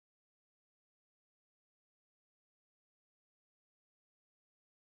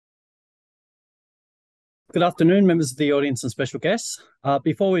Good afternoon, members of the audience and special guests.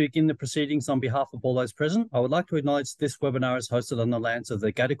 Before we begin the proceedings on behalf of all those present, I would like to acknowledge this webinar is hosted on the lands of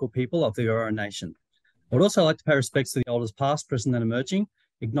the Gadigal people of the Eora Nation. I would also like to pay respects to the elders past, present and emerging,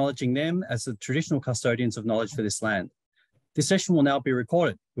 acknowledging them as the traditional custodians of knowledge for this land. This session will now be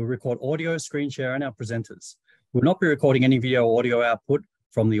recorded. We'll record audio, screen share and our presenters. We'll not be recording any video or audio output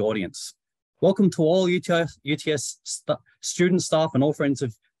from the audience. Welcome to all UTS students, staff and all friends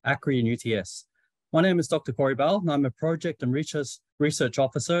of ACRI and UTS. My name is Dr. Corey Bell, and I'm a Project and Research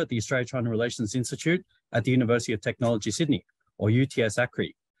Officer at the Australia-China Relations Institute at the University of Technology, Sydney, or UTS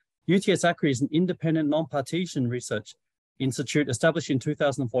ACRI. UTS ACRI is an independent, non-partisan research institute established in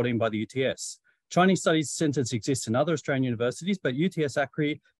 2014 by the UTS. Chinese studies centres exist in other Australian universities, but UTS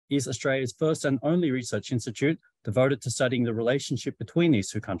ACRI is Australia's first and only research institute devoted to studying the relationship between these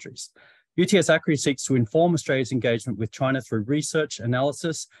two countries. UTS ACRI seeks to inform Australia's engagement with China through research,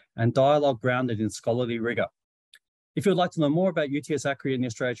 analysis, and dialogue grounded in scholarly rigour. If you would like to know more about UTS ACRI and the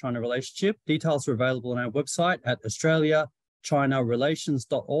Australia-China relationship, details are available on our website at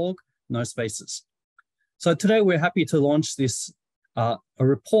australia-china-relations.org, no spaces. So today we're happy to launch this a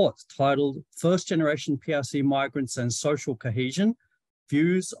report titled First Generation PRC Migrants and Social Cohesion,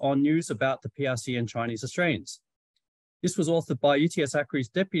 Views on News about the PRC and Chinese-Australians. This was authored by UTS ACRI's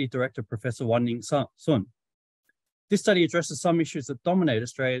Deputy Director, Professor Wanning Sun. This study addresses some issues that dominate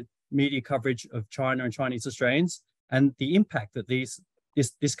Australian media coverage of China and Chinese Australians and the impact that this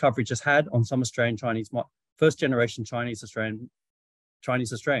coverage has had on some first generation Chinese Australians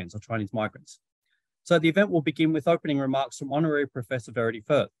or Chinese migrants. So the event will begin with opening remarks from Honorary Professor Verity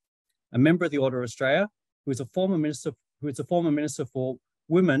Firth, a member of the Order of Australia, who is a former Minister for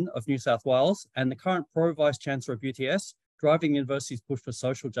Women of New South Wales and the current Pro-Vice Chancellor of UTS, driving the university's push for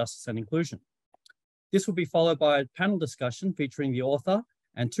social justice and inclusion. This will be followed by a panel discussion featuring the author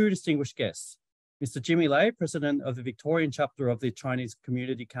and two distinguished guests, Mr. Jimmy Lai, President of the Victorian chapter of the Chinese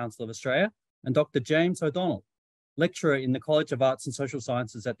Community Council of Australia, and Dr. James O'Donnell, lecturer in the College of Arts and Social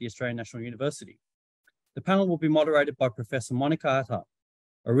Sciences at the Australian National University. The panel will be moderated by Professor Monica Atta,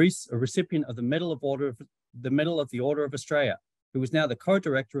 a recipient of the Medal of the Order of Australia, who is now the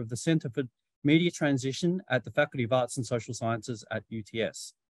co-director of the Centre for Media Transition at the Faculty of Arts and Social Sciences at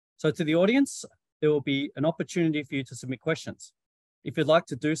UTS. So to the audience, there will be an opportunity for you to submit questions. If you'd like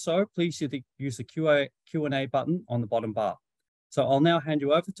to do so, please use the Q&A button on the bottom bar. So I'll now hand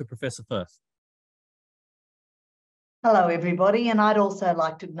you over to Professor Firth. Hello, everybody, and I'd also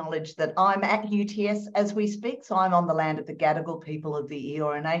like to acknowledge that I'm at UTS as we speak, so I'm on the land of the Gadigal people of the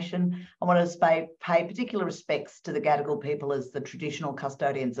Eora Nation. I want to pay particular respects to the Gadigal people as the traditional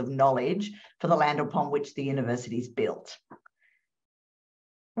custodians of knowledge for the land upon which the university is built.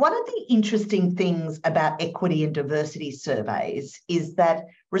 One of the interesting things about equity and diversity surveys is that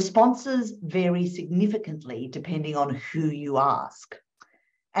responses vary significantly depending on who you ask.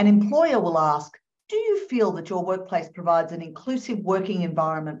 An employer will ask, do you feel that your workplace provides an inclusive working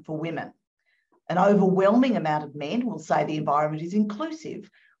environment for women? An overwhelming amount of men will say the environment is inclusive,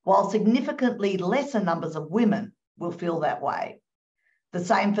 while significantly lesser numbers of women will feel that way. The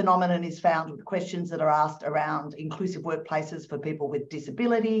same phenomenon is found with questions that are asked around inclusive workplaces for people with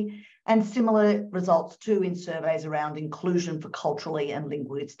disability, and similar results too in surveys around inclusion for culturally and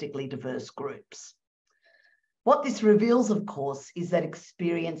linguistically diverse groups. What this reveals, of course, is that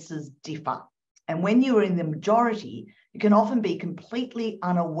experiences differ. And when you are in the majority, you can often be completely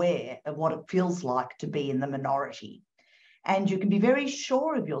unaware of what it feels like to be in the minority. And you can be very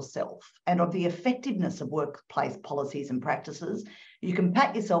sure of yourself and of the effectiveness of workplace policies and practices. You can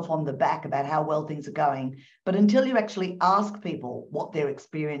pat yourself on the back about how well things are going, but until you actually ask people what they're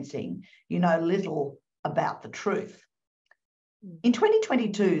experiencing, you know little about the truth. In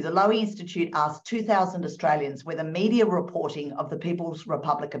 2022, the Lowy Institute asked 2,000 Australians whether media reporting of the People's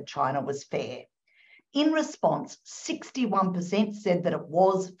Republic of China was fair. In response, 61% said that it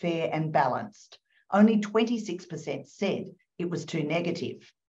was fair and balanced. Only 26% said it was too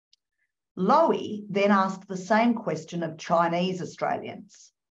negative. Lowy then asked the same question of Chinese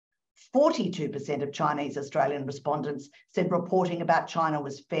Australians. 42% of Chinese Australian respondents said reporting about China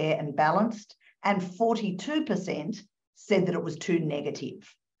was fair and balanced, and 42% said that it was too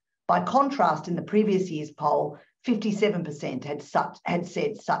negative. By contrast, in the previous year's poll, 57% had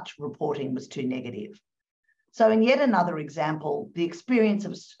said such reporting was too negative. So in yet another example, the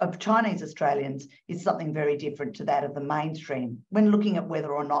experience of Chinese Australians is something very different to that of the mainstream when looking at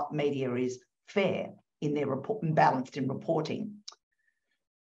whether or not media is fair in their balanced in reporting.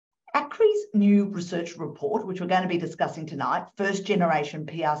 ACRI's new research report, which we're going to be discussing tonight, First Generation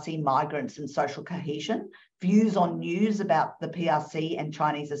PRC Migrants and Social Cohesion, Views on News about the PRC and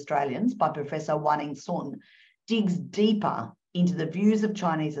Chinese-Australians by Professor Wanning Sun, digs deeper into the views of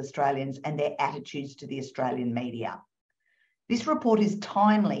Chinese Australians and their attitudes to the Australian media. This report is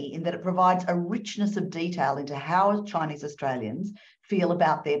timely in that it provides a richness of detail into how Chinese Australians feel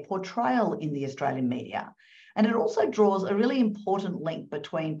about their portrayal in the Australian media. And it also draws a really important link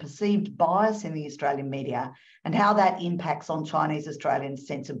between perceived bias in the Australian media and how that impacts on Chinese Australians'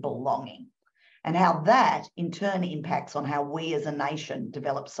 sense of belonging, and how that in turn impacts on how we as a nation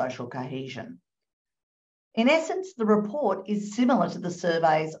develop social cohesion. In essence, the report is similar to the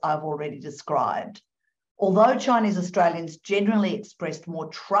surveys I've already described. Although Chinese Australians generally expressed more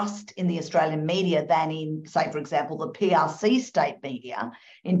trust in the Australian media than in, say, for example, the PRC state media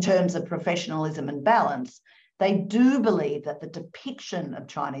in terms of professionalism and balance, they do believe that the depiction of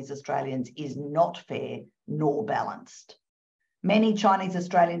Chinese Australians is not fair nor balanced. Many Chinese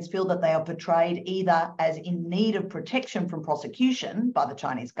Australians feel that they are portrayed either as in need of protection from prosecution by the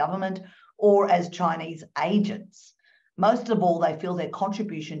Chinese government or as Chinese agents. Most of all, they feel their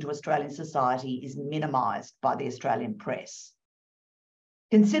contribution to Australian society is minimised by the Australian press.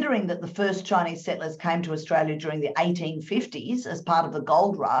 Considering that the first Chinese settlers came to Australia during the 1850s as part of the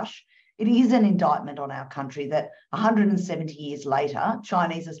gold rush, it is an indictment on our country that 170 years later,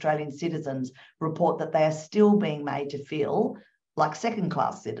 Chinese Australian citizens report that they are still being made to feel like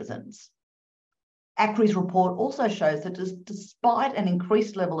second-class citizens. ACRI's report also shows that despite an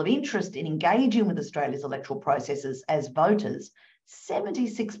increased level of interest in engaging with Australia's electoral processes as voters,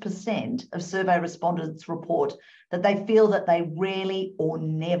 76% of survey respondents report that they feel that they rarely or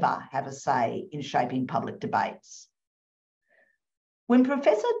never have a say in shaping public debates. When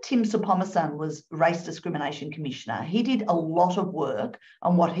Professor Tim Sopomasan was Race Discrimination Commissioner, he did a lot of work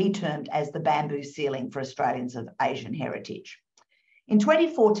on what he termed as the bamboo ceiling for Australians of Asian heritage. In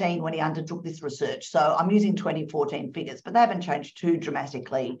 2014, when he undertook this research, so I'm using 2014 figures, but they haven't changed too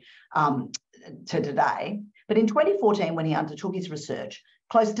dramatically to today. But in 2014, when he undertook his research,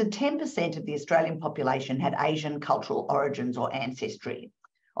 close to 10% of the Australian population had Asian cultural origins or ancestry.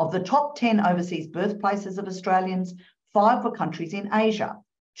 Of the top 10 overseas birthplaces of Australians, 5 were countries in Asia: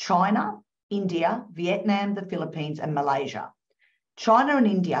 China, India, Vietnam, the Philippines, and Malaysia. China and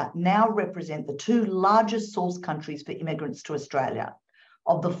India now represent the 2 largest source countries for immigrants to Australia.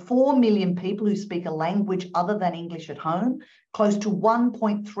 Of the 4 million people who speak a language other than English at home, close to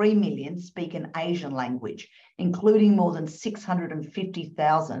 1.3 million speak an Asian language, including more than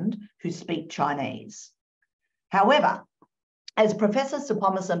 650,000 who speak Chinese. However, as Professor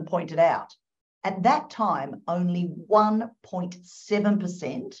Sopomasan pointed out, at that time, only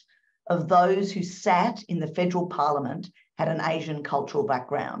 1.7% of those who sat in the federal parliament had an Asian cultural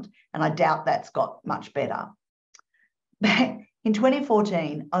background, and I doubt that's got much better. In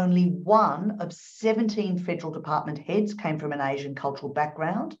 2014, only 1 of 17 federal department heads came from an Asian cultural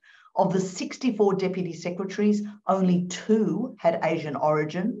background. Of the 64 deputy secretaries, only 2 had Asian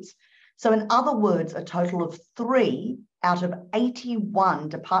origins. So in other words, a total of 3 out of 81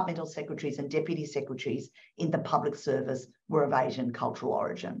 departmental secretaries and deputy secretaries in the public service were of Asian cultural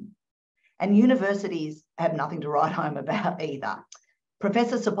origin. And universities have nothing to write home about either.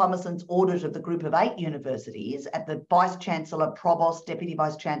 Professor Sopomasan's audit of the group of 8 universities at the Vice-Chancellor, Provost, Deputy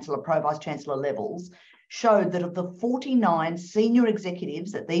Vice-Chancellor, Pro-Vice-Chancellor levels showed that of the 49 senior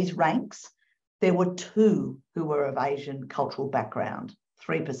executives at these ranks, there were 2 who were of Asian cultural background,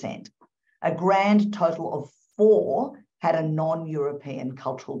 3%. A grand total of 4 had a non-European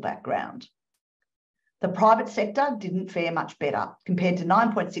cultural background. The private sector didn't fare much better. Compared to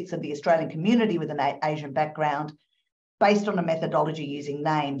 9.6% of the Australian community with an Asian background, based on a methodology using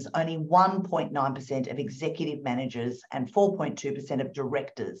names, only 1.9% of executive managers and 4.2% of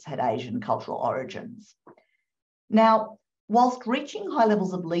directors had Asian cultural origins. Now, whilst reaching high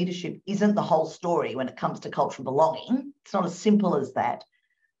levels of leadership isn't the whole story when it comes to cultural belonging, it's not as simple as that.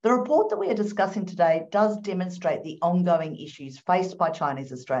 The report that we are discussing today does demonstrate the ongoing issues faced by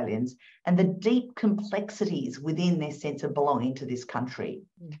Chinese Australians and the deep complexities within their sense of belonging to this country.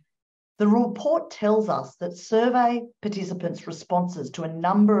 The report tells us that survey participants' responses to a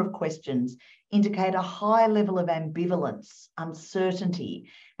number of questions indicate a high level of ambivalence, uncertainty,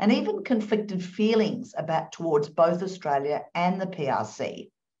 and even conflicted feelings towards both Australia and the PRC.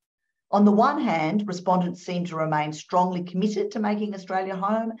 On the one hand, respondents seem to remain strongly committed to making Australia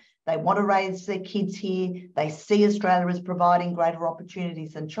home. They want to raise their kids here. They see Australia as providing greater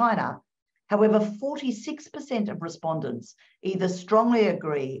opportunities than China. However, 46% of respondents either strongly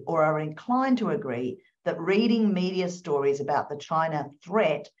agree or are inclined to agree that reading media stories about the China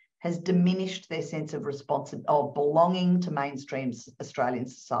threat has diminished their sense of of belonging to mainstream Australian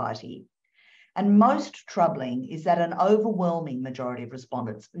society. And most troubling is that an overwhelming majority of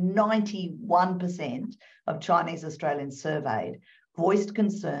respondents, 91% of Chinese Australians surveyed, voiced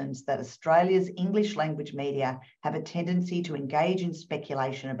concerns that Australia's English language media have a tendency to engage in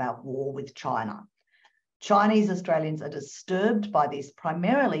speculation about war with China. Chinese Australians are disturbed by this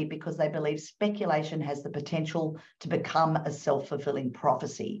primarily because they believe speculation has the potential to become a self-fulfilling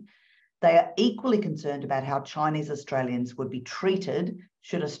prophecy. They are equally concerned about how Chinese Australians would be treated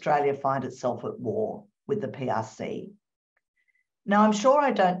should Australia find itself at war with the PRC. Now, I'm sure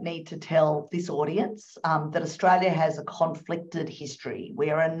I don't need to tell this audience that Australia has a conflicted history. We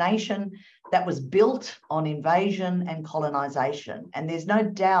are a nation that was built on invasion and colonisation, and there's no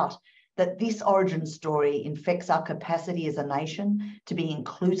doubt that this origin story infects our capacity as a nation to be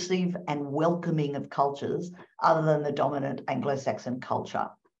inclusive and welcoming of cultures other than the dominant Anglo-Saxon culture.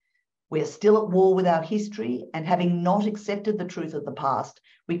 We are still at war with our history, and having not accepted the truth of the past,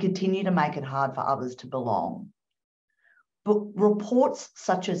 we continue to make it hard for others to belong. But reports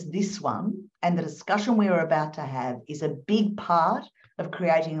such as this one and the discussion we are about to have is a big part of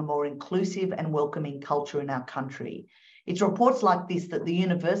creating a more inclusive and welcoming culture in our country. It's reports like this that the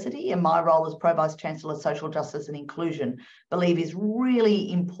university and my role as Pro-Vice Chancellor of Social Justice and Inclusion believe is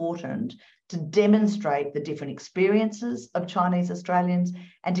really important to demonstrate the different experiences of Chinese Australians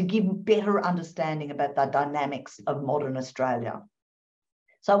and to give better understanding about the dynamics of modern Australia.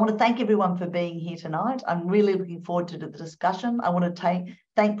 So I want to thank everyone for being here tonight. I'm really looking forward to the discussion. I want to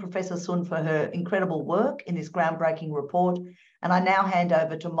thank Professor Sun for her incredible work in this groundbreaking report. And I now hand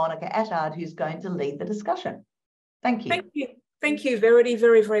over to Monica Attard, who's going to lead the discussion. Thank you. Thank you. Thank you, Verity,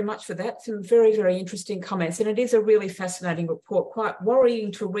 very, very much for that. Some very, very interesting comments. And it is a really fascinating report, quite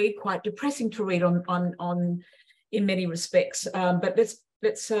worrying to read, quite depressing to read in many respects. But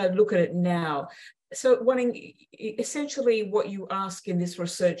let's look at it now. So, Wanning, essentially what you ask in this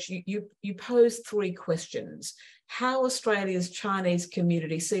research, you pose three questions. How Australia's Chinese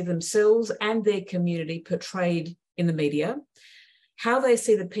community see themselves and their community portrayed in the media, how they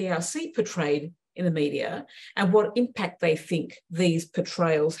see the PRC portrayed in the media, and what impact they think these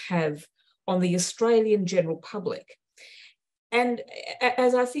portrayals have on the Australian general public. And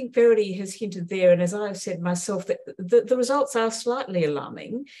as I think Verity has hinted there, and as I've said myself, that the results are slightly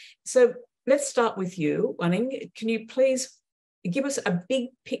alarming. So let's start with you, Wanning. Can you please give us a big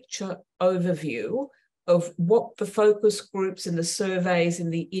picture overview of what the focus groups and the surveys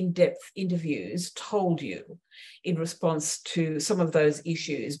and the in-depth interviews told you in response to some of those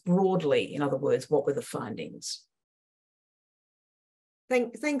issues broadly? In other words, what were the findings?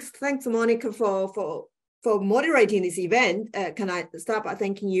 Thanks, Monica, for moderating this event. Can I start by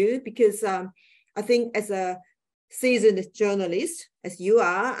thanking you? Because I think as a seasoned journalist, as you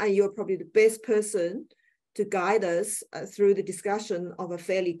are, and you're probably the best person to guide us through the discussion of a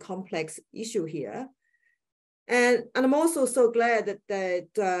fairly complex issue here. And I'm also so glad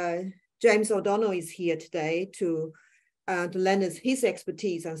that James O'Donnell is here today to lend us his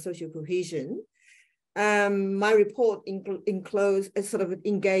expertise on social cohesion. My report sort of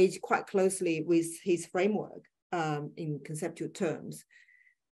engaged quite closely with his framework in conceptual terms.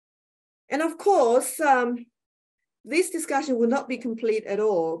 And of course, this discussion would not be complete at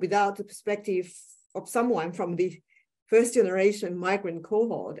all without the perspective of someone from the first generation migrant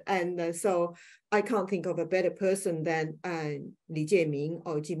cohort. And so I can't think of a better person than Li Jieming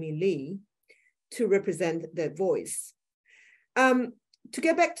or Jimmy Lee to represent their voice. To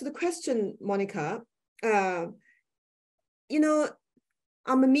get back to the question, Monica, you know,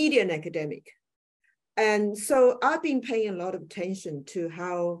 I'm a media and academic. And so I've been paying a lot of attention to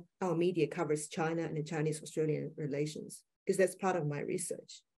how our media covers China and the Chinese-Australian relations, because that's part of my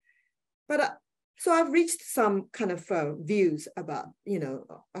research. But so I've reached some kind of views about, you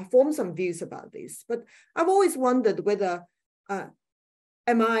know, I formed some views about this, but I've always wondered whether, am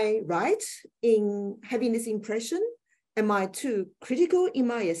I right in having this impression? Am I too critical in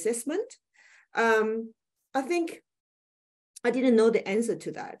my assessment? I think I didn't know the answer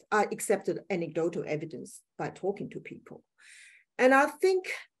to that. I accepted anecdotal evidence by talking to people. And I think,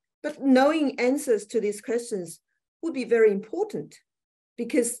 but knowing answers to these questions would be very important,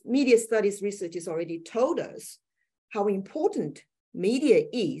 because media studies research has already told us how important media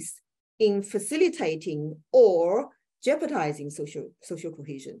is in facilitating or jeopardizing social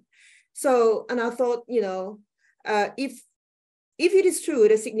cohesion. So, and I thought, you know, if it is true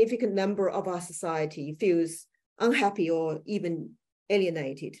that a significant number of our society feels unhappy or even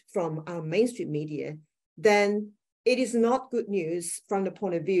alienated from our mainstream media, then it is not good news from the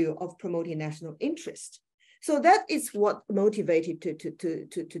point of view of promoting national interest. So that is what motivated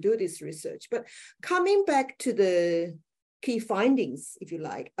to do this research. But coming back to the key findings, if you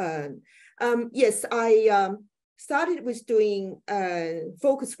like, yes, I started with doing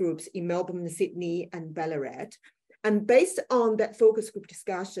focus groups in Melbourne, Sydney, and Ballarat. And based on that focus group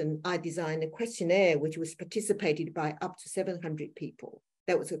discussion, I designed a questionnaire which was participated by up to 700 people.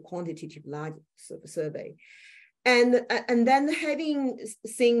 That was a quantitative large survey. And then having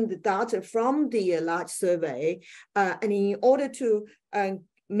seen the data from the large survey, and in order to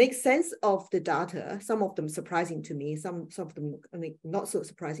make sense of the data, some of them surprising to me, some of them not so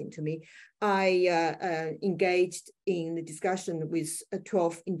surprising to me, I engaged in the discussion with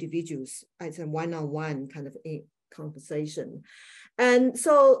 12 individuals as a one-on-one kind of a conversation. And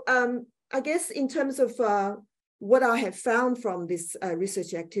so I guess in terms of what I have found from these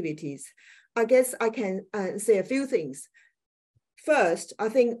research activities, I guess I can say a few things. First, I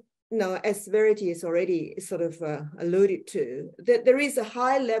think, as Verity has already sort of alluded to, that there is a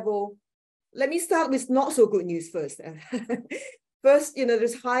high level. Let me start with not so good news first. First,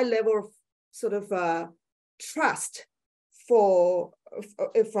 there's high level of sort of trust from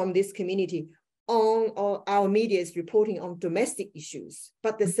this community on our media's reporting on domestic issues,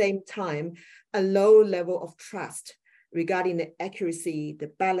 but at the same time, a low level of trust regarding the accuracy, the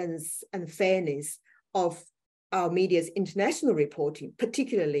balance, and fairness of our media's international reporting,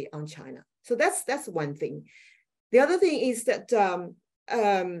 particularly on China. So that's one thing. The other thing is that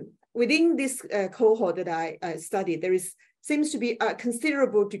within this cohort that I studied, there seems to be a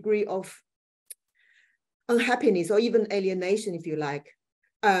considerable degree of unhappiness or even alienation, if you like,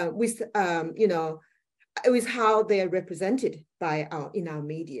 with how they are represented in our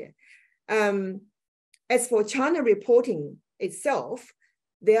media. As for China reporting itself,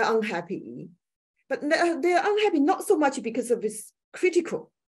 they are unhappy, but they are unhappy not so much because of its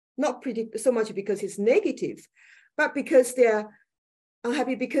critical, not so much because it's negative, but because they are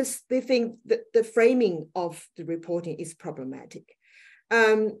unhappy because they think that the framing of the reporting is problematic.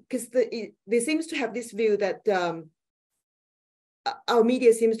 Because they seems to have this view that our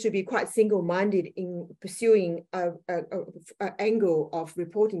media seems to be quite single-minded in pursuing an angle of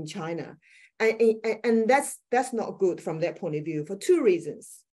reporting China. And that's not good from their point of view for two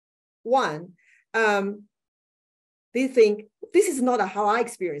reasons. One, they think this is not how I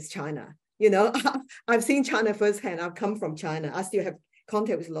experience China. I've seen China firsthand. I've come from China. I still have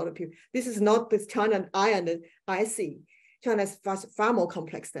contact with a lot of people. This is not the China I see. China is far more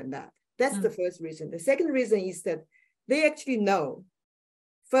complex than that. That's the first reason. The second reason is that they actually know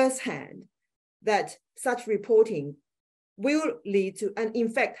firsthand that such reporting will lead to, and in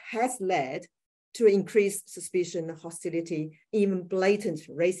fact has led to increased suspicion, hostility, even blatant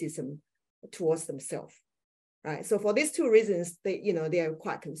racism towards themselves, right? So for these two reasons, they are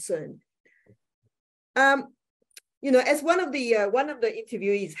quite concerned. As one of the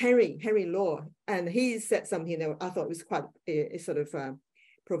interviewees, Henry Law, and he said something that I thought was quite sort of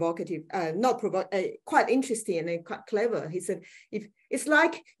provocative, quite interesting and quite clever. He said, if it's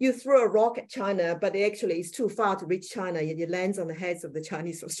like you throw a rock at China, but it actually is too far to reach China, and it lands on the heads of the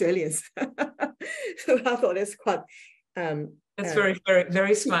Chinese-Australians. So I thought that's quite. That's very, very,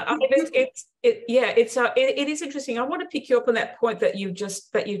 very smart. I mean, it is interesting. I want to pick you up on that point that you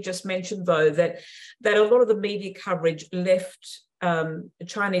just mentioned, though, that a lot of the media coverage left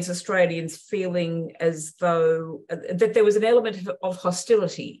Chinese-Australians feeling as though that there was an element of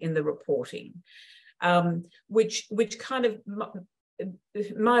hostility in the reporting, which kind of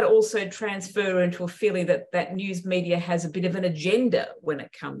might also transfer into a feeling that news media has a bit of an agenda when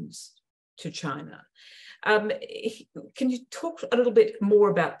it comes to China. Can you talk a little bit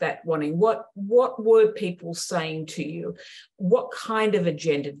more about that, Wanning? What were people saying to you? What kind of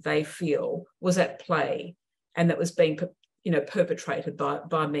agenda did they feel was at play and that was being perpetrated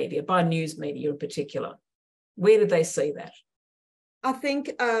by media, by news media in particular? Where did they see that? I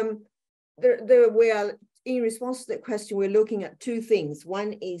think we are, in response to that question, we're looking at two things.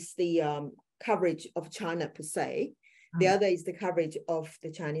 One is the coverage of China per se. The other is the coverage of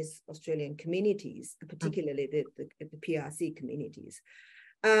the Chinese-Australian communities, particularly the PRC communities.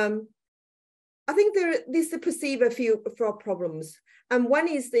 I think they perceive a few problems. And one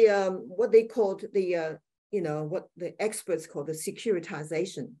is what they called what the experts call the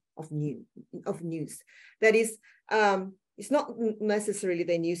securitization of news. That is, it's not necessarily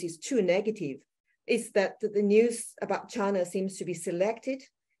the news is too negative. It's that the news about China seems to be selected,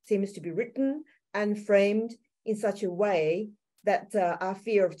 seems to be written and framed in such a way that our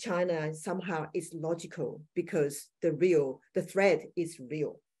fear of China somehow is logical because the threat is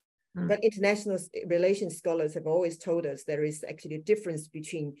real. But international relations scholars have always told us there is actually a difference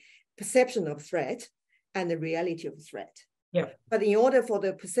between perception of threat and the reality of the threat. Yeah. But in order for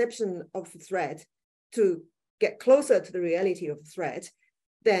the perception of the threat to get closer to the reality of the threat,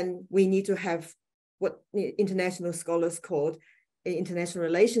 then we need to have what international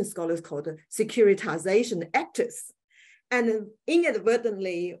relations scholars call the securitization actors. And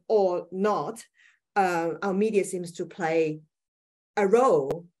inadvertently or not, our media seems to play a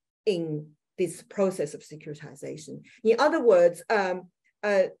role in this process of securitization. In other words,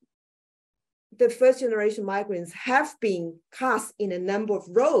 the first generation migrants have been cast in a number of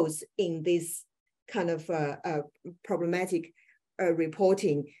roles in this kind of problematic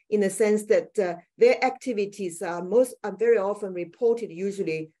reporting, in the sense that their activities are very often reported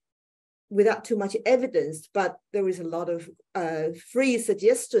usually without too much evidence, but there is a lot of free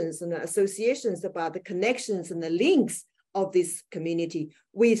suggestions and associations about the connections and the links of this community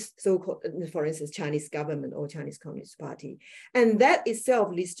with so-called, for instance, Chinese government or Chinese Communist Party. And that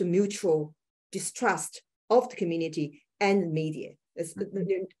itself leads to mutual distrust of the community and media.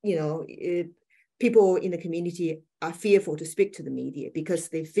 People in the community are fearful to speak to the media because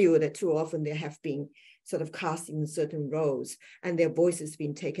they feel that too often they have been sort of cast in certain roles and their voices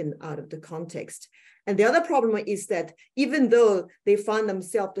been taken out of the context. And the other problem is that even though they find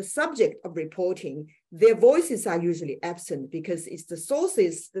themselves the subject of reporting, their voices are usually absent because it's the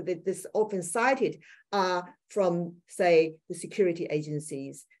sources that is often cited are from, say, the security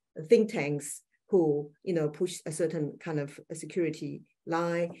agencies, think tanks who push a certain kind of a security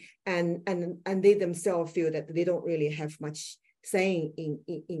line, and they themselves feel that they don't really have much saying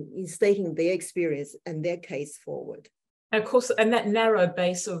in stating their experience and their case forward. And of course, and that narrow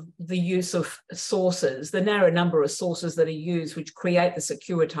base of the use of sources, the narrow number of sources that are used, which create the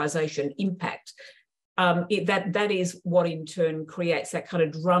securitization impact, that is what in turn creates that kind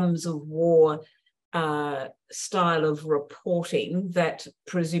of drums of war style of reporting that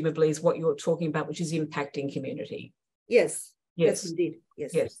presumably is what you're talking about, which is impacting community. Yes. Yes, indeed.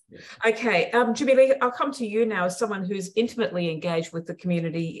 Yes. Okay, Jamila, I'll come to you now as someone who's intimately engaged with the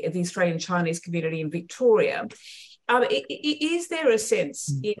community, the Australian Chinese community in Victoria. Is there a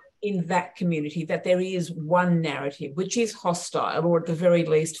sense in that community that there is one narrative which is hostile, or at the very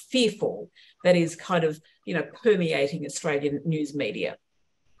least fearful, that is kind of permeating Australian news media?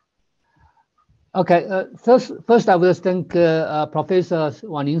 Okay, first I will thank Professor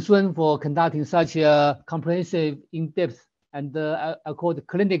Wanning Sun for conducting such a comprehensive, in-depth, and I call it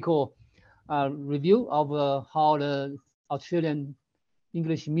clinical review of how the Australian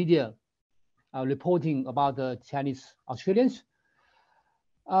English media reporting about the Chinese Australians.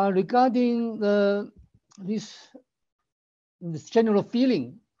 Regarding this general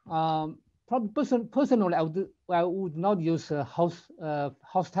feeling, personally, I would not use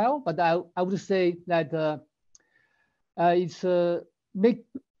hostile, but I would say that it's make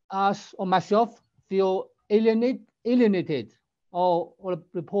us or myself feel alienated or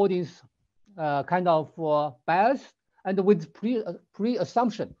reporting kind of bias and with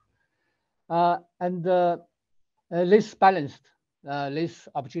pre-assumption and less balanced, less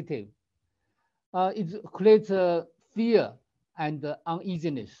objective. It creates fear and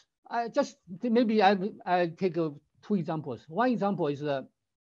uneasiness. I take two examples. One example is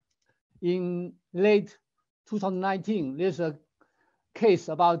in late 2019, there's a case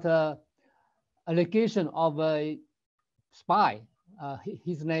about allegation of a spy.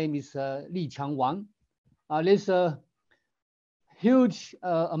 His name is Li Qiangwang. There's a huge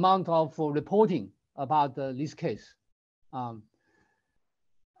amount of reporting about this case. But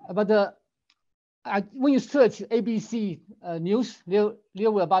when you search ABC News,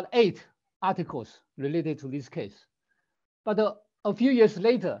 there were about 8 articles related to this case. But a few years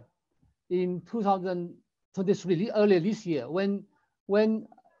later, in 2023, earlier this year, when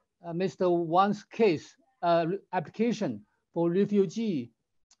Mr. Wang's case application for refugee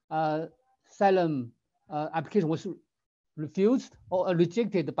asylum application was refused or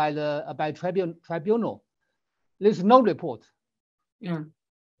rejected by the tribunal, there's no report. Yeah.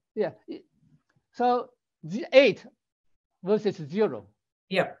 So 8 versus 0.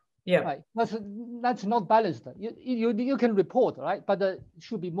 Yeah. Right. That's not balanced. You can report, right? But it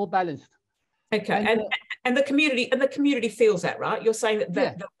should be more balanced. Okay. And the community feels that, right? You're saying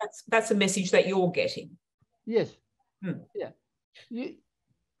that's a message that you're getting. Yes. Yeah.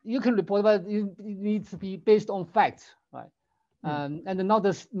 You can report, but it needs to be based on facts, right? And not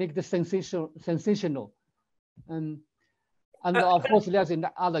just make the sensational. And of course, there's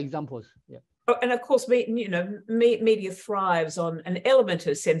other examples. Yeah. And of course, media thrives on an element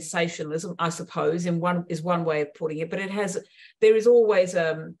of sensationalism, I suppose, is one way of putting it. But there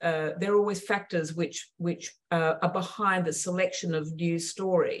are always factors which are behind the selection of news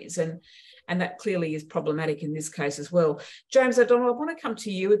stories. And that clearly is problematic in this case as well. James O'Donnell, I want to come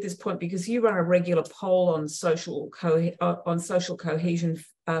to you at this point because you run a regular poll on social cohesion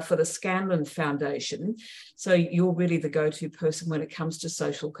for the Scanlon Foundation. So you're really the go-to person when it comes to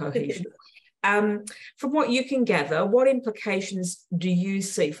social cohesion. From what you can gather, what implications do you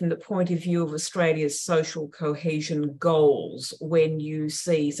see from the point of view of Australia's social cohesion goals when you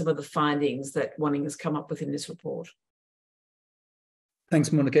see some of the findings that Wanning has come up with in this report?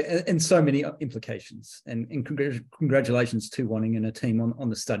 Thanks, Monica, and so many implications. And congratulations to Wanning and a team on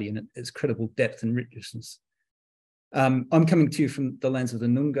the study and its credible depth and richness. I'm coming to you from the lands of the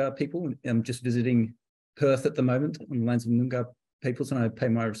Noongar people. I'm just visiting Perth at the moment on the lands of Noongar peoples, and I pay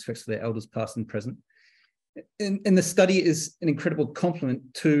my respects to their elders past and present. And the study is an incredible complement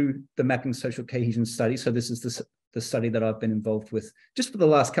to the Mapping Social Cohesion study. So this is the study that I've been involved with just for the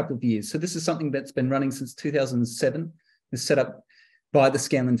last couple of years. So this is something that's been running since 2007. It's set up by the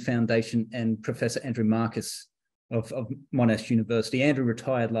Scanlon Foundation and Professor Andrew Marcus of Monash University. Andrew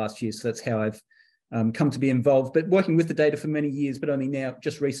retired last year, so that's how I've come to be involved, but working with the data for many years, but only now,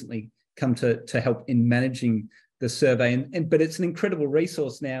 just recently, come to help in managing the survey. But it's an incredible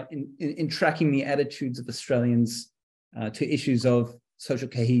resource now in tracking the attitudes of Australians to issues of social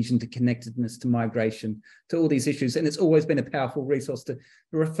cohesion, to connectedness, to migration, to all these issues. And it's always been a powerful resource to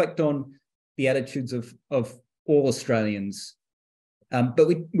reflect on the attitudes of all Australians.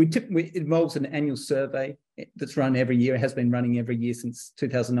 But it involves an annual survey that's run every year. It has been running every year since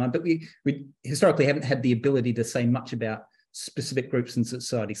 2009. But we historically haven't had the ability to say much about specific groups in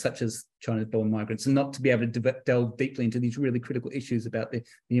society, such as China-born migrants, and not to be able to delve deeply into these really critical issues about the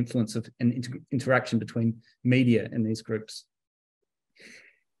influence of and interaction between media and these groups.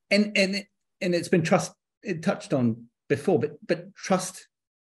 And it's been touched on before, but trust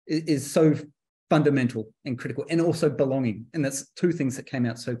is so fundamental and critical, and also belonging. And that's two things that came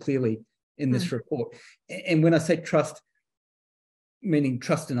out so clearly in this report. And when I say trust, meaning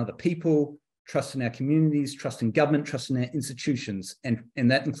trust in other people, trust in our communities, trust in government, trust in our institutions, and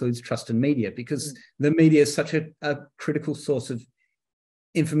that includes trust in media, because the media is such a critical source of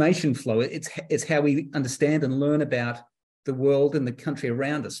information flow. It's how we understand and learn about the world and the country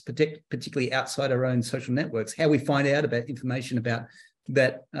around us, particularly outside our own social networks, how we find out about information about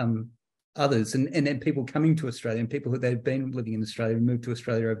that others and people coming to Australia and people who they've been living in Australia and moved to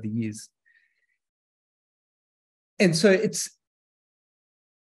Australia over the years. And so it's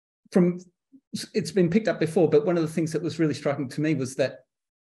been picked up before, but one of the things that was really striking to me was that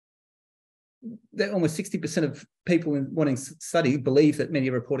almost 60% of people in Wanning study believe that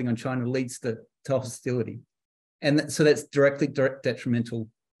media reporting on China leads to hostility. And so that's directly detrimental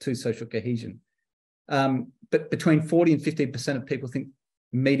to social cohesion. But between 40 and 15% of people think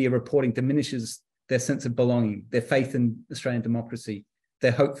media reporting diminishes their sense of belonging, their faith in Australian democracy,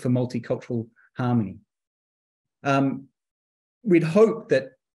 their hope for multicultural harmony. We'd hope that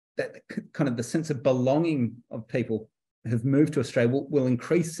kind of the sense of belonging of people who have moved to Australia will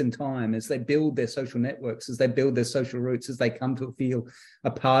increase in time as they build their social networks, as they build their social roots, as they come to feel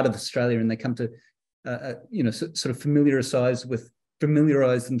a part of Australia, and they come to sort of familiarise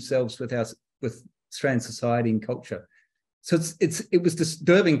themselves with Australian society and culture. So it was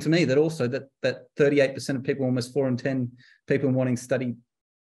disturbing to me that also that 38% of people, almost 4 in 10 people in Wanning study,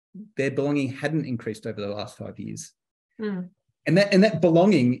 their belonging hadn't increased over the last 5 years. And that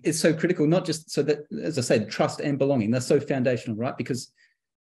belonging is so critical, not just so that, as I said, trust and belonging, they're so foundational, right? Because,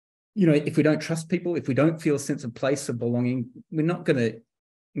 if we don't trust people, if we don't feel a sense of place of belonging, we're not going to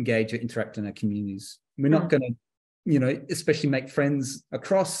engage or interact in our communities. We're not going to, especially make friends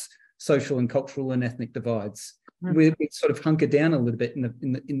across social and cultural and ethnic divides. We sort of hunker down a little bit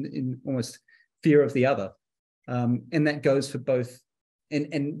in almost fear of the other. And that goes for both.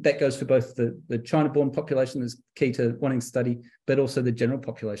 And that goes for both the China-born population that's key to Wanning study, but also the general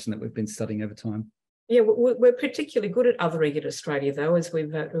population that we've been studying over time. Yeah, we're particularly good at othering in Australia, though, as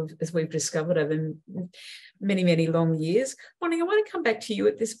we've discovered over many, many long years. Wanning, I want to come back to you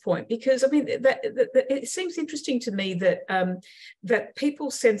at this point, because I mean it seems interesting to me that that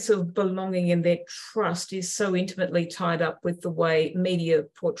people's sense of belonging and their trust is so intimately tied up with the way media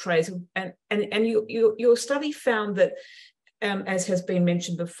portrays, and your study found that. As has been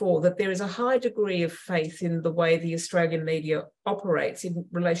mentioned before, that there is a high degree of faith in the way the Australian media operates in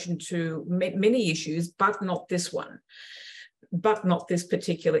relation to many issues, but not this one, but not this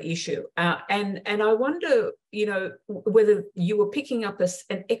particular issue. And I wonder, whether you were picking up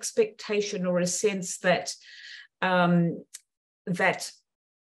an expectation or a sense that that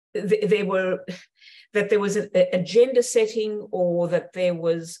there was an agenda setting, or that there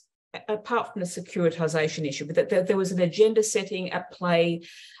was apart from the securitization issue, but that there was an agenda setting at play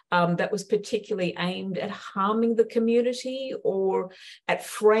that was particularly aimed at harming the community or at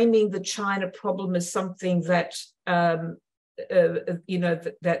framing the China problem as something that,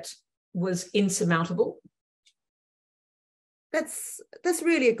 that was insurmountable? That's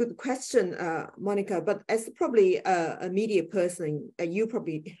really a good question, Monica. But as probably a media person, you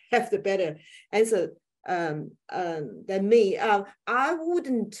probably have the better answer than me. I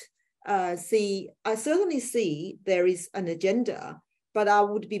wouldn't see. I certainly see there is an agenda, but I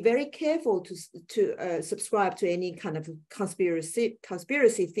would be very careful to subscribe to any kind of conspiracy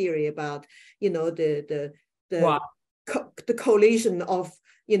theory about the coalition of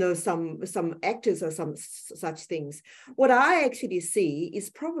some actors or some such things. What I actually see is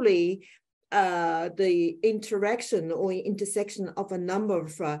probably the interaction or intersection of a number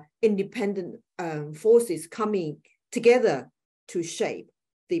of independent forces coming together to shape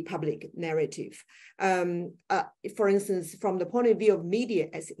the public narrative. For instance, from the point of view of media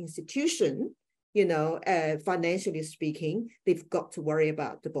as an institution, financially speaking, they've got to worry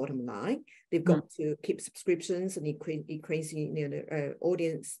about the bottom line. They've got to keep subscriptions and increasing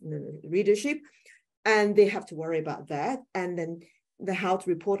audience readership, and they have to worry about that. And then the how to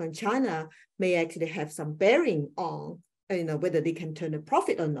report on China may actually have some bearing on whether they can turn a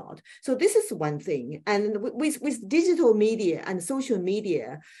profit or not. So this is one thing. And with digital media and social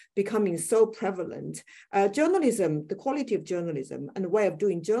media becoming so prevalent, journalism, the quality of journalism and the way of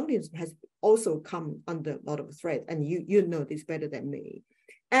doing journalism has also come under a lot of threat. And you know this better than me.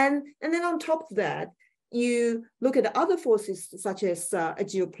 And then on top of that, you look at other forces such as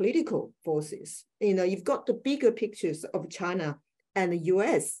geopolitical forces. You've got the bigger pictures of China and the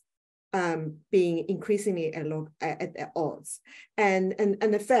US being increasingly at odds. And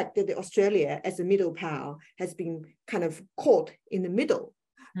the fact that Australia as a middle power has been kind of caught in the middle,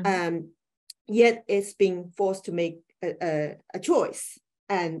 yet it's being forced to make a choice.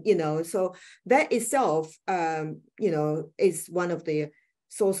 And, so that itself, is one of the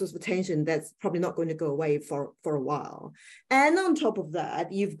sources of tension that's probably not going to go away for a while. And on top of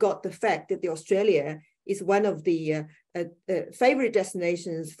that, you've got the fact that Australia is one of the favorite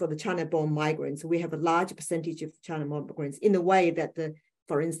destinations for the China-born migrants. We have a large percentage of China-born migrants in a way that,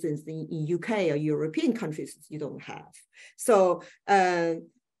 for instance, in UK or European countries, you don't have. So,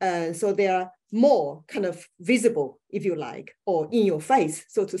 so they are more kind of visible, if you like, or in your face,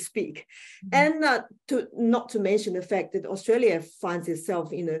 so to speak. And not to mention the fact that Australia finds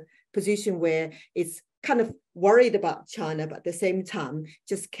itself in a position where it's kind of worried about China, but at the same time,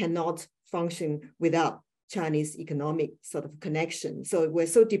 just cannot function without Chinese economic sort of connection. So we're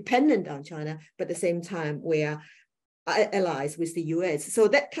so dependent on China, but at the same time, we're allies with the US. So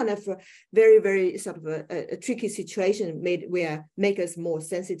that kind of very, very sort of a tricky situation make us more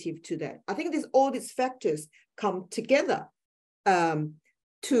sensitive to that. I think all these factors come together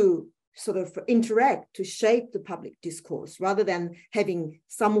to sort of interact, to shape the public discourse, rather than having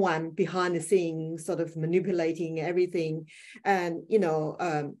someone behind the scenes sort of manipulating everything. And,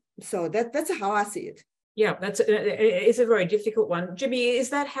 so that's how I see it. Yeah, it's a very difficult one. Jimmy, is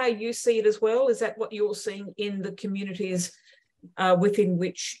that how you see it as well? Is that what you're seeing in the communities within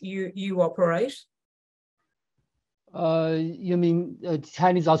which you operate? You mean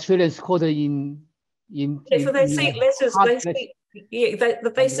Chinese Australians caught in so they see it less as they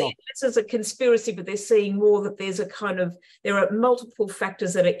see it less as a conspiracy, but they're seeing more that there are multiple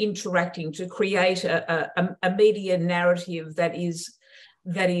factors that are interacting to create a media narrative that is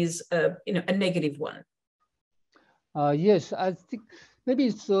a negative one. Yes, I think maybe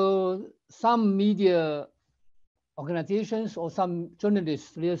some media organizations or some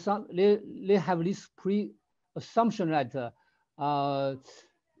journalists they have this pre-assumption that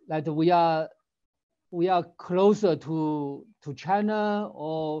we are closer to China,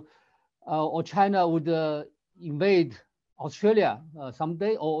 or China would invade Australia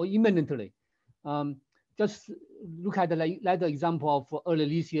someday or imminently. Just look at the example of earlier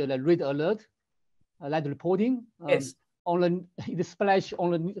this year, the red alert. Like reporting, yes. On the splash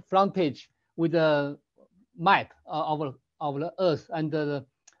on the front page with a map of the Earth and the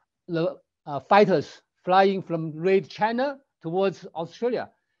fighters flying from Red China towards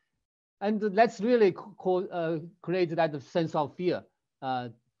Australia, and that's really create that sense of fear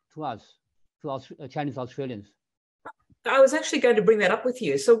to us, Chinese Australians. I was actually going to bring that up with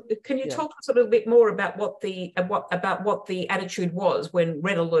you. So, can you talk to us a little bit more about what the attitude was when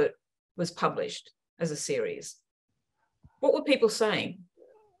Red Alert was published as a series? What were people saying?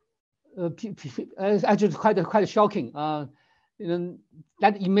 Actually, quite shocking.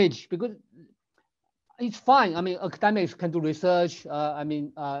 That image, because it's fine. I mean, academics can do research.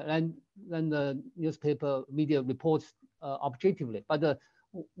 And the newspaper media reports objectively. But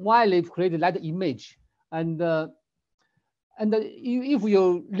why they've created that image, and if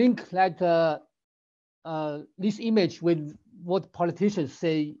you link that this image with what politicians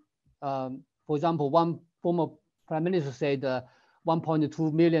say, for example, one former prime minister said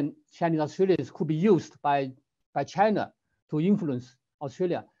 1.2 million Chinese Australians could be used by China to influence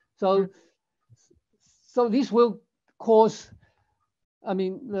Australia. So this will cause, I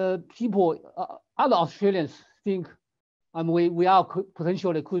mean, people, other Australians think, we are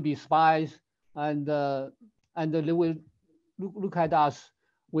potentially could be spies, and they will look at us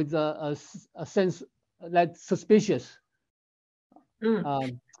with a sense that suspicious.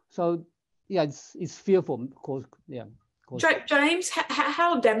 So yeah, it's fearful, of course. Yeah. James,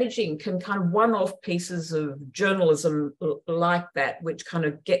 how damaging can kind of one-off pieces of journalism like that, which kind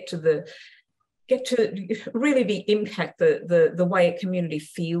of get to really impact the way a community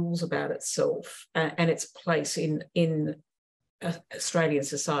feels about itself and its place in Australian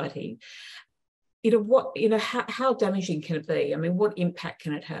society? How damaging can it be? I mean, what impact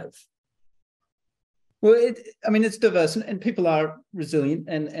can it have? Well, it's diverse, and people are resilient,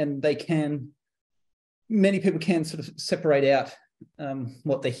 and many people can sort of separate out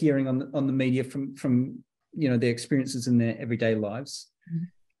what they're hearing on the media from their experiences in their everyday lives. Mm-hmm.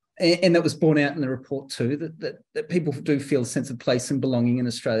 And that was borne out in the report too, that people do feel a sense of place and belonging in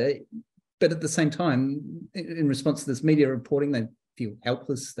Australia, but at the same time, in response to this media reporting, they feel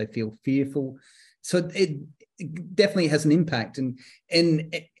helpless, they feel fearful. So it definitely has an impact, and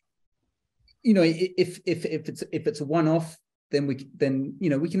if it's a one-off, then we can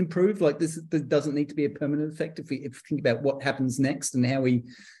improve. Like this doesn't need to be a permanent effect if we think about what happens next and how we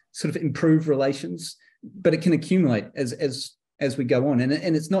sort of improve relations. But it can accumulate as we go on, and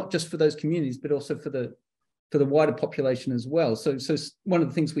it's not just for those communities, but also for the wider population as well. So one of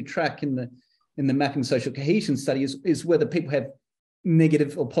the things we track in the mapping social cohesion study is whether people have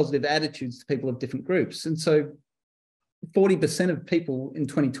negative or positive attitudes to people of different groups. And so 40% of people in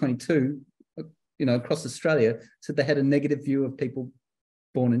 2022, across Australia, said they had a negative view of people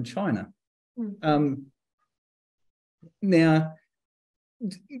born in China. Now,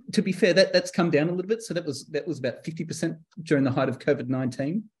 to be fair, that's come down a little bit. So that was about 50% during the height of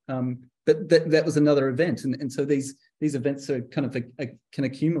COVID-19. But that was another event, and so these events are kind of can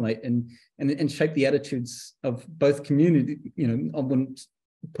accumulate and shape the attitudes of both community. I wouldn't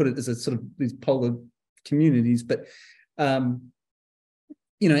put it as a sort of these polar communities, but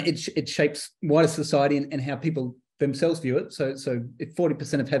it shapes wider society and how people themselves view it. So if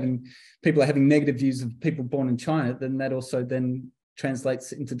 40% of people are having negative views of people born in China, then that also then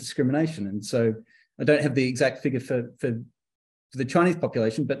translates into discrimination. And so I don't have the exact figure for the Chinese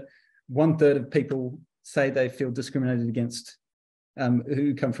population, but 1/3 of people say they feel discriminated against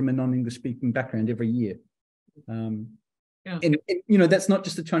who come from a non-English speaking background every year. And that's not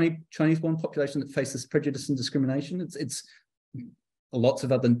just the Chinese-born population that faces prejudice and discrimination. It's lots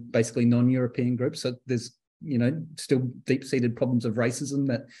of other basically non-European groups. So there's still deep-seated problems of racism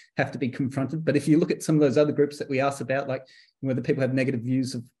that have to be confronted. But if you look at some of those other groups that we asked about, like whether people have negative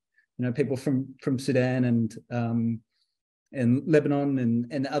views of people from Sudan and Lebanon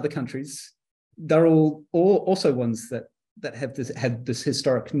and other countries, they're all also ones that have this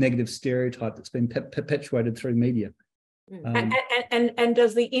historic negative stereotype that's been perpetuated through media. And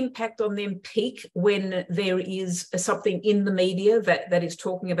does the impact on them peak when there is something in the media that is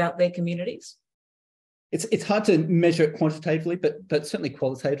talking about their communities? It's hard to measure it quantitatively, but certainly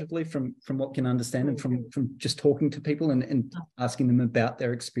qualitatively from what we can understand and from just talking to people and asking them about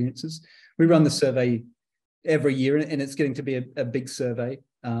their experiences. We run the survey every year, and it's getting to be a big survey.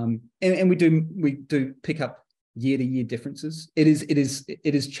 And we do pick up year-to-year differences. It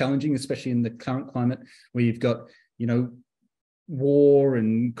is challenging, especially in the current climate where you've got war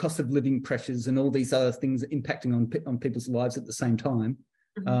and cost of living pressures and all these other things impacting on people's lives at the same time.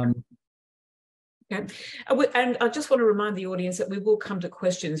 Okay. And I just want to remind the audience that we will come to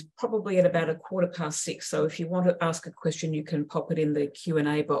questions probably at about 6:15. So if you want to ask a question, you can pop it in the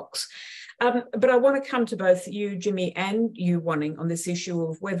Q&A box. But I want to come to both you, Jimmy, and you, Wanning, on this issue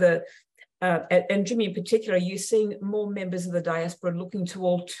of whether, and Jimmy in particular, you're seeing more members of the diaspora looking to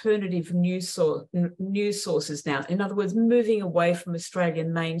alternative news sources now. In other words, moving away from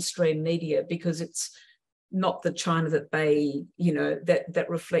Australian mainstream media because it's not the China that they, that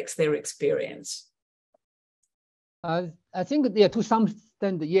reflects their experience. I think, to some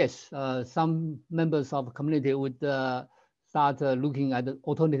extent, yes. Some members of the community would start looking at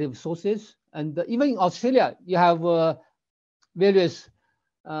alternative sources. And even in Australia, you have various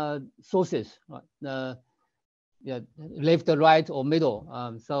sources, right? Yeah, left, right, or middle.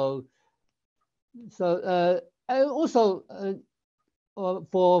 And also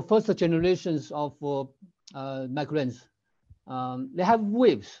for first generations of migrants, they have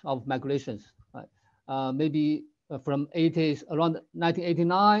waves of migrations, right? Maybe from around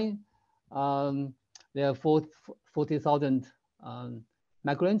 1989, there are 40,000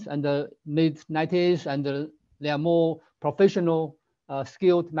 migrants, and the mid-90s, and there are more professional,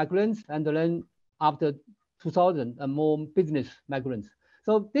 skilled migrants, and then after 2000, more business migrants.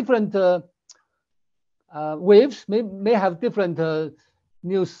 So different waves may have different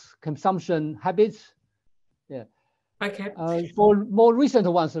news consumption habits. Yeah. Okay. For more recent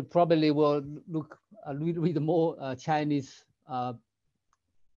ones, probably will read more Chinese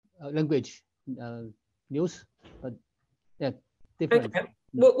language news, but yeah, different. Okay.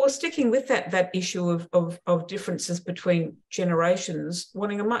 Well, sticking with that issue of differences between generations,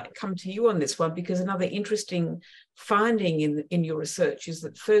 Wanning, I might come to you on this one, because another interesting finding in your research is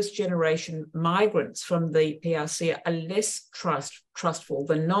that first generation migrants from the PRC are less trustful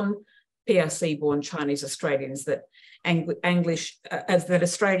than non-PRC born Chinese-Australians, that that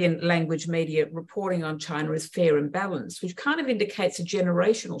Australian language media reporting on China is fair and balanced, which kind of indicates a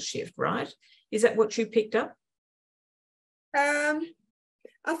generational shift, right? Is that what you picked up?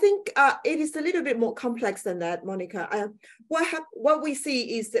 I think it is a little bit more complex than that, Monica. What we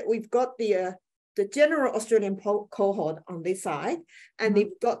see is that we've got the general Australian cohort on this side, and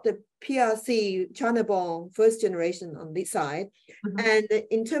they've got the PRC China-born first generation on this side. And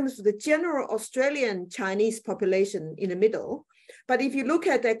in terms of the general Australian Chinese population in the middle, but if you look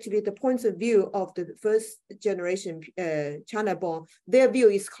at actually the points of view of the first generation China-born, their view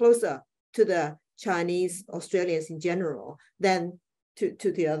is closer to the Chinese Australians in general than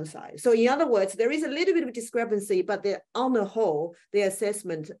to the other side. So in other words, there is a little bit of discrepancy, but on the whole, the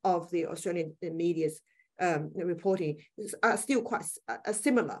assessment of the Australian media's reporting are still quite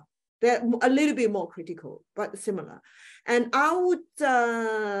similar. They're a little bit more critical, but similar. And I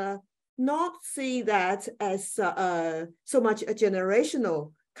would not see that as so much a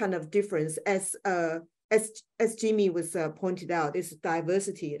generational kind of difference as Jimmy was pointed out. There's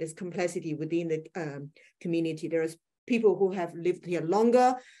diversity, there's complexity within the community. There's people who have lived here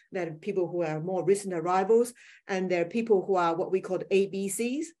longer, there are people who are more recent arrivals, and there are people who are what we call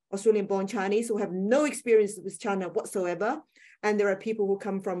ABCs, Australian-born Chinese, who have no experience with China whatsoever. And there are people who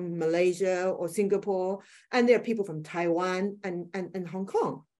come from Malaysia or Singapore, and there are people from Taiwan and Hong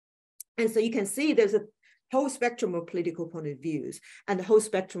Kong. And so you can see there's a whole spectrum of political point of views and the whole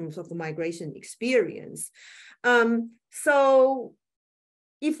spectrum of the migration experience. So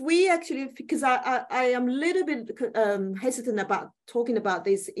if we actually, because I am a little bit hesitant about talking about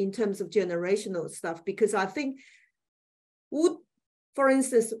this in terms of generational stuff, because I think for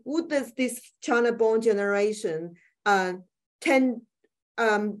instance, would this China-born generation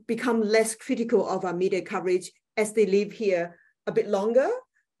become less critical of our media coverage as they live here a bit longer?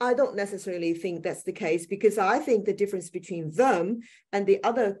 I don't necessarily think that's the case, because I think the difference between them and the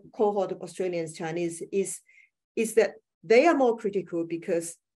other cohort of Australians, Chinese is that they are more critical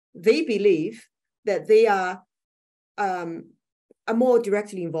because they believe that they are more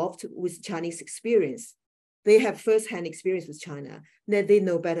directly involved with Chinese experience. They have firsthand experience with China, that they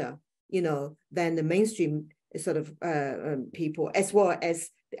know better, than the mainstream sort of people, as well as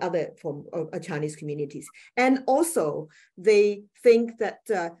the other form of Chinese communities. And also they think that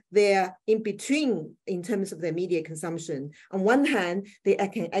they're in between in terms of their media consumption. On one hand, they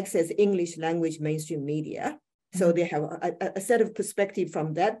can access English language mainstream media. So they have a set of perspective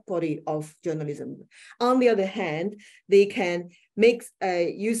from that body of journalism. On the other hand, they can make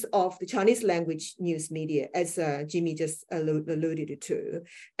use of the Chinese language news media, as Jimmy just alluded to.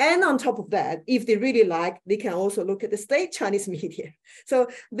 And on top of that, if they really like, they can also look at the state Chinese media. So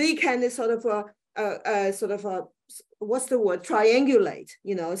they can what's the word, triangulate,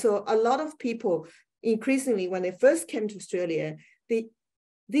 So a lot of people, increasingly, when they first came to Australia,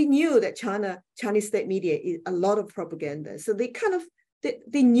 they knew that Chinese state media is a lot of propaganda. So they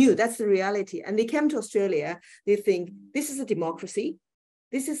they knew that's the reality. And they came to Australia, they think this is a democracy.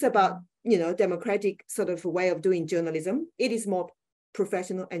 This is about, democratic sort of way of doing journalism. It is more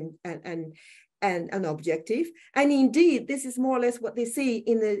professional and objective. And indeed, this is more or less what they see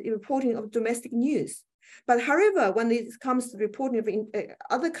in the reporting of domestic news. But however, when it comes to reporting of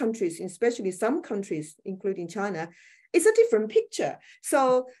other countries, especially some countries, including China, it's a different picture.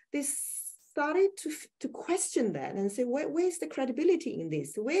 So this started to question that and say, where is the credibility in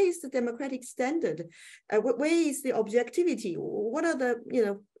this? Where is the democratic standard? Where is the objectivity? What are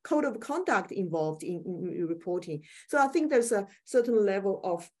the code of conduct involved in reporting? So I think there's a certain level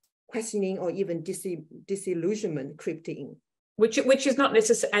of questioning or even disillusionment crept in. Which is not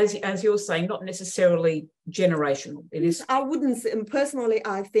necessarily, as you're saying, not necessarily generational. It is. I wouldn't say, and personally,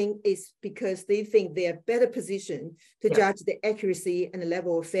 I think it's because they think they're better positioned to judge the accuracy and the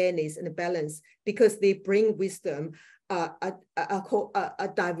level of fairness and the balance, because they bring wisdom, a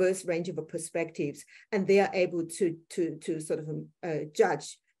diverse range of perspectives, and they are able to sort of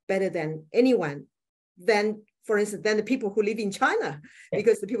judge better than anyone. For instance, than the people who live in China,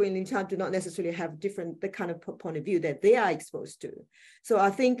 because the people in China do not necessarily have the kind of point of view that they are exposed to. So I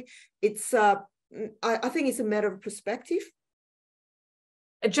think it's I think it's a matter of perspective.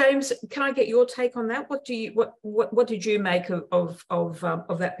 James, can I get your take on that? What did you make of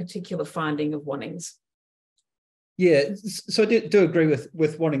that particular finding of Wanning's? Yeah, so I do agree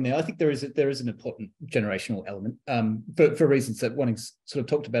with Wanning there. I think there is an important generational element for reasons that Wanning's sort of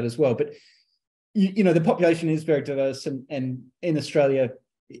talked about as well, but. The population is very diverse, and in Australia,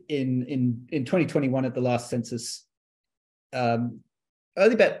 in 2021 at the last census, only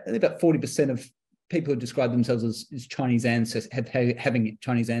about 40% of people who describe themselves as Chinese ancestors, having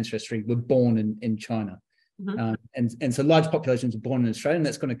Chinese ancestry, were born in China, and so large populations are born in Australia, and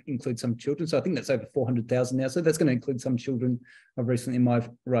that's going to include some children. So I think that's over 400,000 now. So that's going to include some children of recently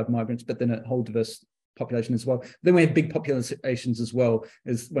arrived migrants, but then a whole diverse population as well. Then we have big populations as well,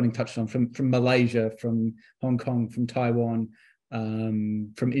 as Wanning touched on, from Malaysia, from Hong Kong, from Taiwan,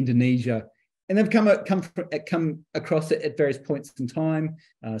 from Indonesia, and they've come across it at various points in time.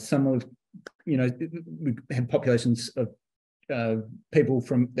 Some of, we had populations of people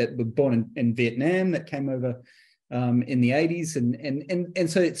that were born in Vietnam that came over in the 80s, and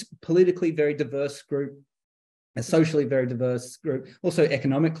so it's politically very diverse group. A socially very diverse group, also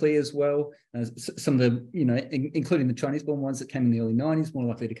economically as well. Some of the, including the Chinese-born ones that came in the early 90s, more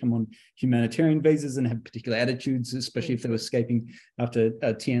likely to come on humanitarian visas and have particular attitudes, especially if they were escaping after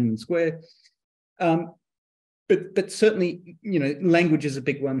Tiananmen Square. But certainly, language is a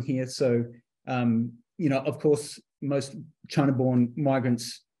big one here. So, of course, most China-born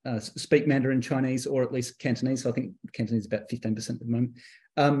migrants speak Mandarin Chinese, or at least Cantonese. So I think Cantonese is about 15% at the moment.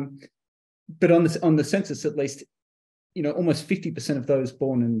 But on the census, at least, almost 50% of those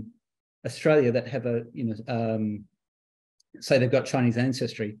born in Australia that have say they've got Chinese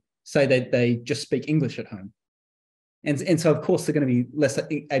ancestry, say that they just speak English at home. And so, of course, they're going to be less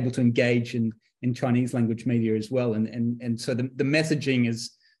able to engage in Chinese language media as well. And so the messaging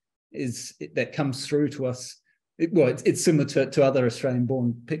is that comes through to us. It's similar to other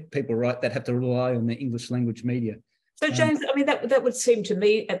Australian-born people, right, that have to rely on the English language media. So, James, I mean, that would seem to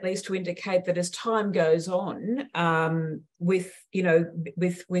me, at least, to indicate that as time goes on, with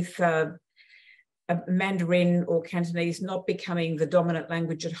Mandarin or Cantonese not becoming the dominant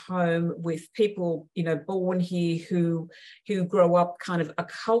language at home, with people, born here who grow up kind of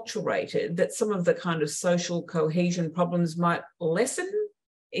acculturated, that some of the kind of social cohesion problems might lessen.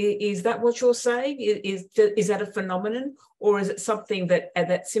 Is that what you're saying? Is that a phenomenon, or is it something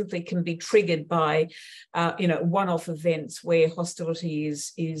that simply can be triggered by, one-off events where hostility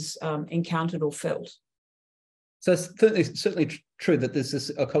is encountered or felt? So it's certainly true that there's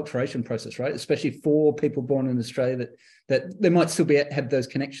this acculturation process, right? Especially for people born in Australia, that they might still have those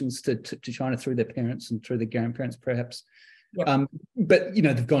connections to China through their parents and through their grandparents, perhaps. Yep. But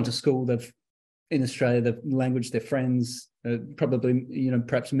they've gone to school. In Australia, the language, their friends, probably,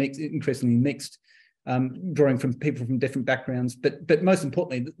 perhaps increasingly mixed, drawing from people from different backgrounds. But most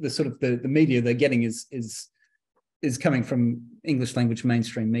importantly, the sort of the media they're getting is coming from English language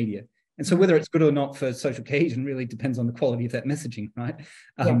mainstream media. And so whether it's good or not for social cohesion really depends on the quality of that messaging, right?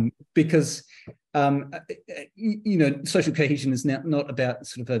 Because, social cohesion is now not about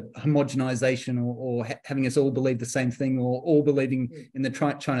sort of a homogenization or having us all believe the same thing, or all believing in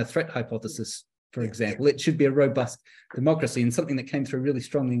the China threat hypothesis, for example. It should be a robust democracy. And something that came through really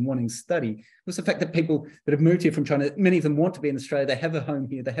strongly in Wanning's study was the fact that people that have moved here from China, many of them want to be in Australia, they have a home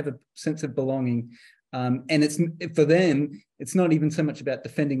here, they have a sense of belonging. And it's, for them, it's not even so much about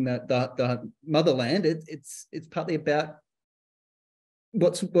defending the motherland. It's partly about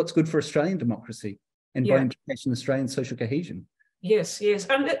what's good for Australian democracy and by implication Australian social cohesion. Yes.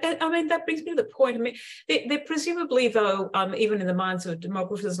 I mean, that brings me to the point. I mean, they're presumably, though, even in the minds of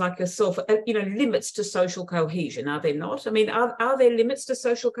demographers like yourself, limits to social cohesion, are there not? I mean, are there limits to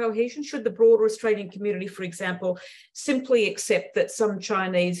social cohesion? Should the broader Australian community, for example, simply accept that some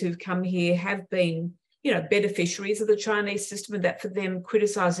Chinese who've come here have been beneficiaries of the Chinese system, and that for them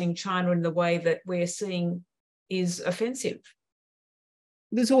criticising China in the way that we're seeing is offensive?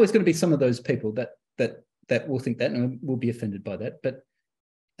 There's always going to be some of those people that will think that and will be offended by that. But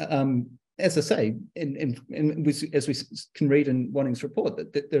as I say, as we can read in Wanning's report,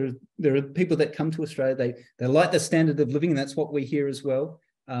 that there are people that come to Australia, they like the standard of living, and that's what we hear as well.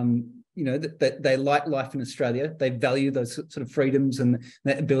 That they like life in Australia. They value those sort of freedoms and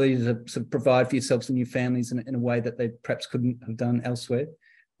that ability to sort of provide for yourselves and your families in a way that they perhaps couldn't have done elsewhere.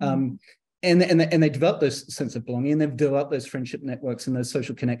 And they develop those sense of belonging, and they've developed those friendship networks and those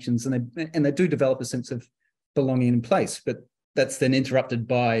social connections, and they do develop a sense of belonging in place. But that's then interrupted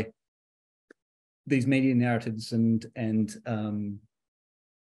by these media narratives and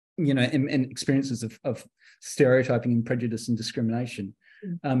experiences of stereotyping and prejudice and discrimination.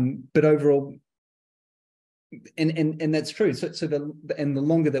 But overall, and that's true. So the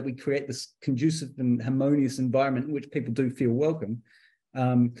longer that we create this conducive and harmonious environment in which people do feel welcome,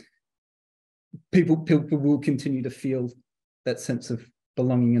 people will continue to feel that sense of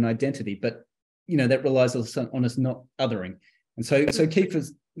belonging and identity. But that relies on us not othering. And so key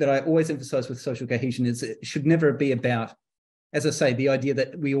that I always emphasize with social cohesion is it should never be about, as I say, the idea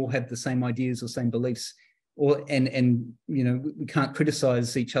that we all have the same ideas or same beliefs, and we can't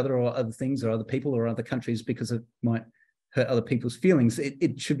criticize each other or other things or other people or other countries because it might hurt other people's feelings.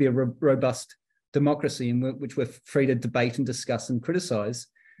 It should be a robust democracy in which we're free to debate and discuss and criticize,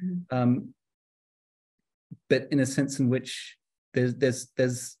 but in a sense in which there's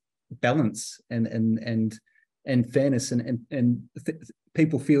balance and fairness and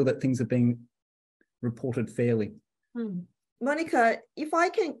people feel that things are being reported fairly. Monica, if I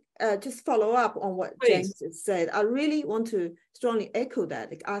can just follow up on what James has said, I really want to strongly echo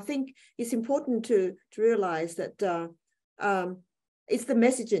that. I think it's important to realize that it's the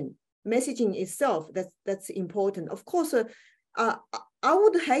messaging itself that's important. Of course, I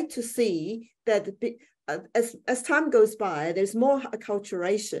would hate to see that as time goes by, there's more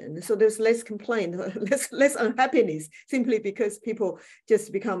acculturation, so there's less complaint, less unhappiness, simply because people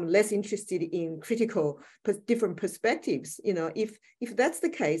just become less interested in critical different perspectives. If that's the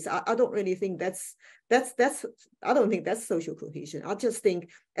case, I don't really think I don't think that's social cohesion. I just think,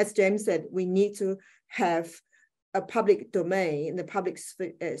 as James said, we need to have a public domain in the public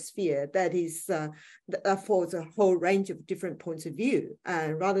sphere that is that affords a whole range of different points of view,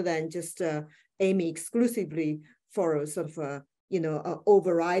 rather than just aiming exclusively for a sort of a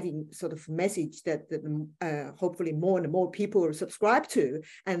overriding sort of message that hopefully more and more people subscribe to,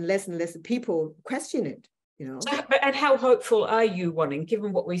 and less people question it. And how hopeful are you, Wanning,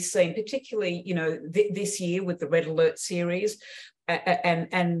 given what we've seen, particularly this year with the Red Alert series,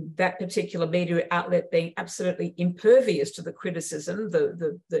 and that particular media outlet being absolutely impervious to the criticism,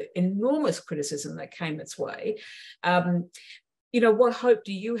 the enormous criticism that came its way? What hope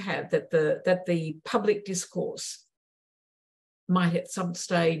do you have that the public discourse might at some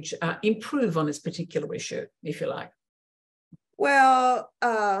stage improve on this particular issue, if you like? Well,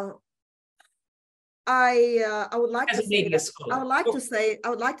 I would like to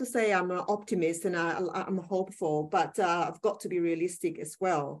say I'm an optimist and I'm hopeful, but I've got to be realistic as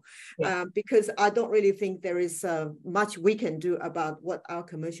well, because I don't really think there is much we can do about what our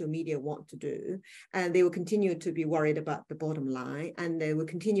commercial media want to do, and they will continue to be worried about the bottom line, and they will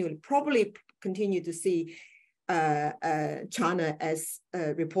probably continue to see China as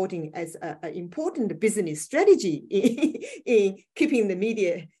reporting as an important business strategy in keeping the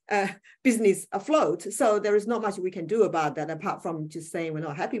media business afloat. So there is not much we can do about that, apart from just saying we're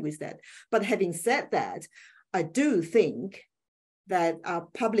not happy with that. But having said that, I do think that our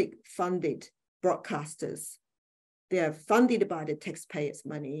public funded broadcasters, they are funded by the taxpayers'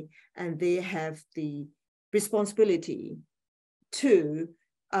 money, and they have the responsibility to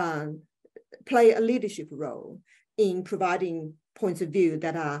play a leadership role in providing points of view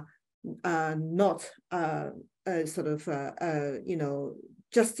that are not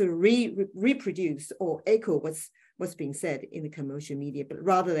just to reproduce or echo what's being said in the commercial media, but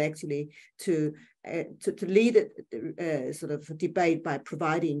rather actually to lead a sort of debate by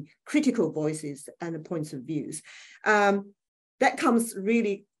providing critical voices and points of views. That comes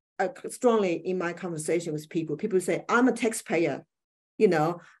really strongly in my conversation with people. People say, I'm a taxpayer,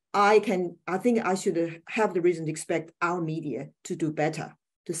 I think I should have the reason to expect our media to do better,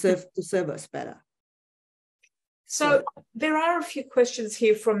 to serve us better. So there are a few questions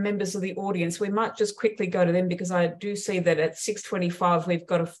here from members of the audience. We might just quickly go to them, because I do see that at 6:25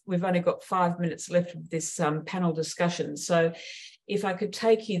 we've only got 5 minutes left of this panel discussion. So if I could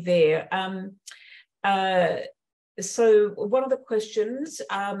take you there. So one of the questions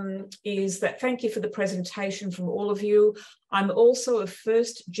is that thank you for the presentation from all of you. I'm also a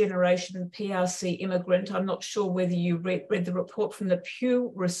first generation PRC immigrant. I'm not sure whether you read the report from the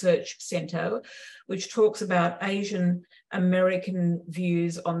Pew Research Centre, which talks about Asian American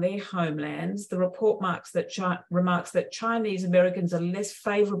views on their homelands. The report remarks that Chinese Americans are less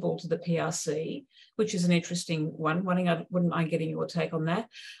favourable to the PRC, which is an interesting one. I wouldn't mind getting your take on that.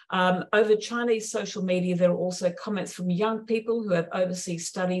 Over Chinese social media, there are also comments from young people who have overseas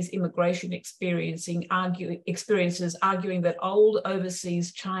studies, immigration experiences, arguing that old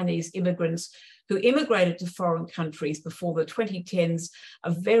overseas Chinese immigrants who immigrated to foreign countries before the 2010s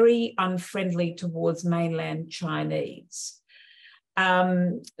are very unfriendly towards mainland Chinese.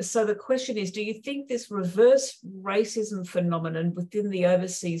 So the question is, do you think this reverse racism phenomenon within the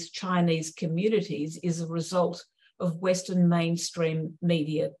overseas Chinese communities is a result of Western mainstream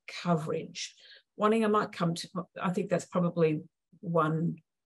media coverage? Wanning, I might come to, I think that's probably one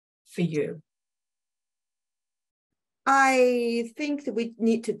for you. I think that we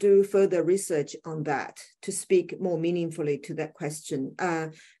need to do further research on that to speak more meaningfully to that question.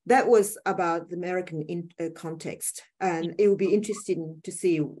 That was about the American context, and it will be interesting to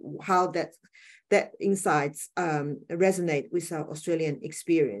see how that insights resonate with our Australian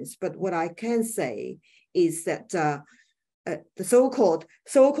experience. But what I can say is that the so-called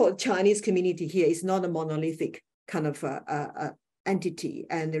Chinese community here is not a monolithic kind of entity,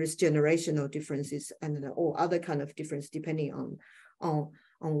 and there is generational differences and or other kind of difference depending on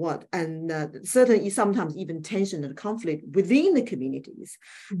what, and certainly sometimes even tension and conflict within the communities.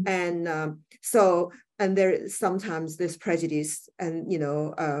 Mm-hmm. And there sometimes there's prejudice and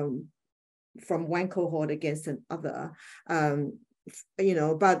from one cohort against another,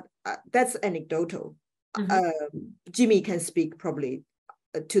 but that's anecdotal. Mm-hmm. Jimmy can speak probably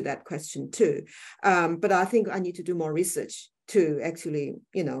to that question too, but I think I need to do more research to actually,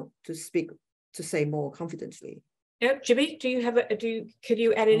 to say more confidently. Yeah, Jimmy, could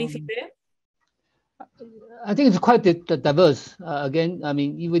you add anything there? I think it's quite diverse. Again, I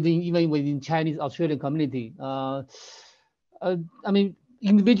mean, even within Chinese Australian community, I mean,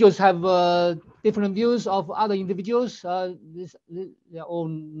 individuals have different views of other individuals. They're all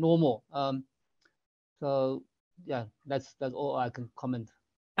normal. So yeah, that's all I can comment.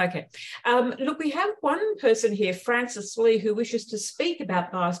 Okay. Look, we have one person here, Francis Lee, who wishes to speak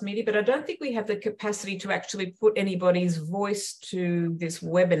about biased media, but I don't think we have the capacity to actually put anybody's voice to this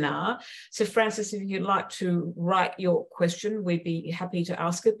webinar. So Francis, if you'd like to write your question, we'd be happy to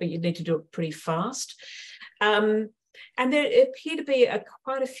ask it, but you need to do it pretty fast. And there appear to be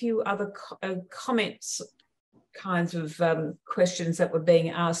quite a few other comments, kinds of questions that were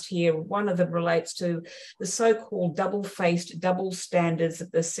being asked here. One of them relates to the so-called double-faced double standards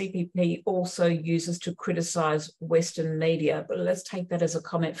that the CPP also uses to criticise Western media. But let's take that as a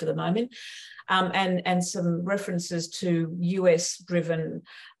comment for the moment. And some references to US-driven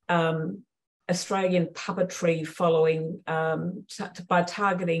Australian puppetry following by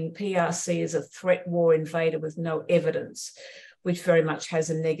targeting PRC as a threat war invader with no evidence, which very much has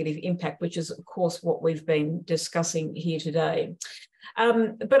a negative impact, which is, of course, what we've been discussing here today.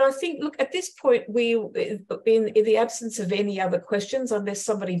 But I think, look, at this point, in the absence of any other questions, unless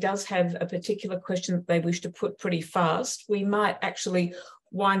somebody does have a particular question that they wish to put pretty fast, we might actually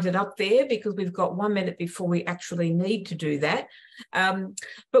wind it up there because we've got 1 minute before we actually need to do that.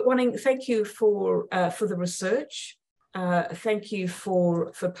 But Wanning, thank you for the research. Thank you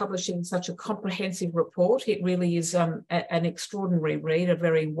for publishing such a comprehensive report. It really is an extraordinary read, a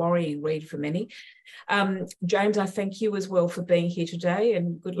very worrying read for many. James, I thank you as well for being here today,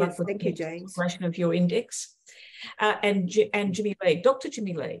 and good luck with the preparation of your index. And Jimmy Lee, Dr.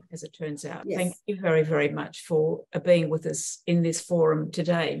 Jimmy Lee, as it turns out. Yes. Thank you very, very much for being with us in this forum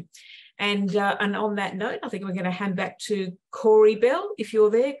today. And on that note, I think we're going to hand back to Corey Bell, if you're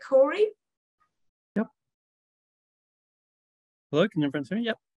there, Corey. Hello, can everyone hear me?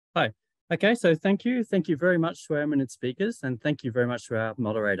 Yep. Hi. Okay, so thank you. Thank you very much to our eminent speakers, and thank you very much to our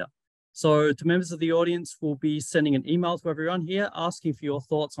moderator. So to members of the audience, we'll be sending an email to everyone here asking for your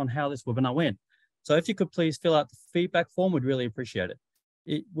thoughts on how this webinar went. So if you could please fill out the feedback form, we'd really appreciate it.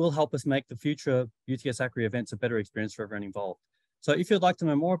 It will help us make the future UTS ACRI events a better experience for everyone involved. So if you'd like to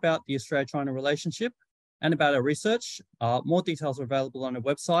know more about the Australia-China relationship and about our research, more details are available on our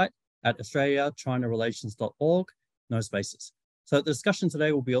website at australiachinarelations.org, no spaces. So the discussion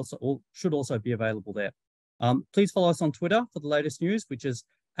today should also be available there. Please follow us on Twitter for the latest news, which is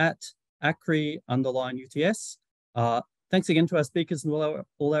at ACRI_UTS. Thanks again to our speakers and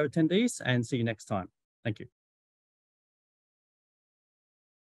all our attendees, and see you next time. Thank you.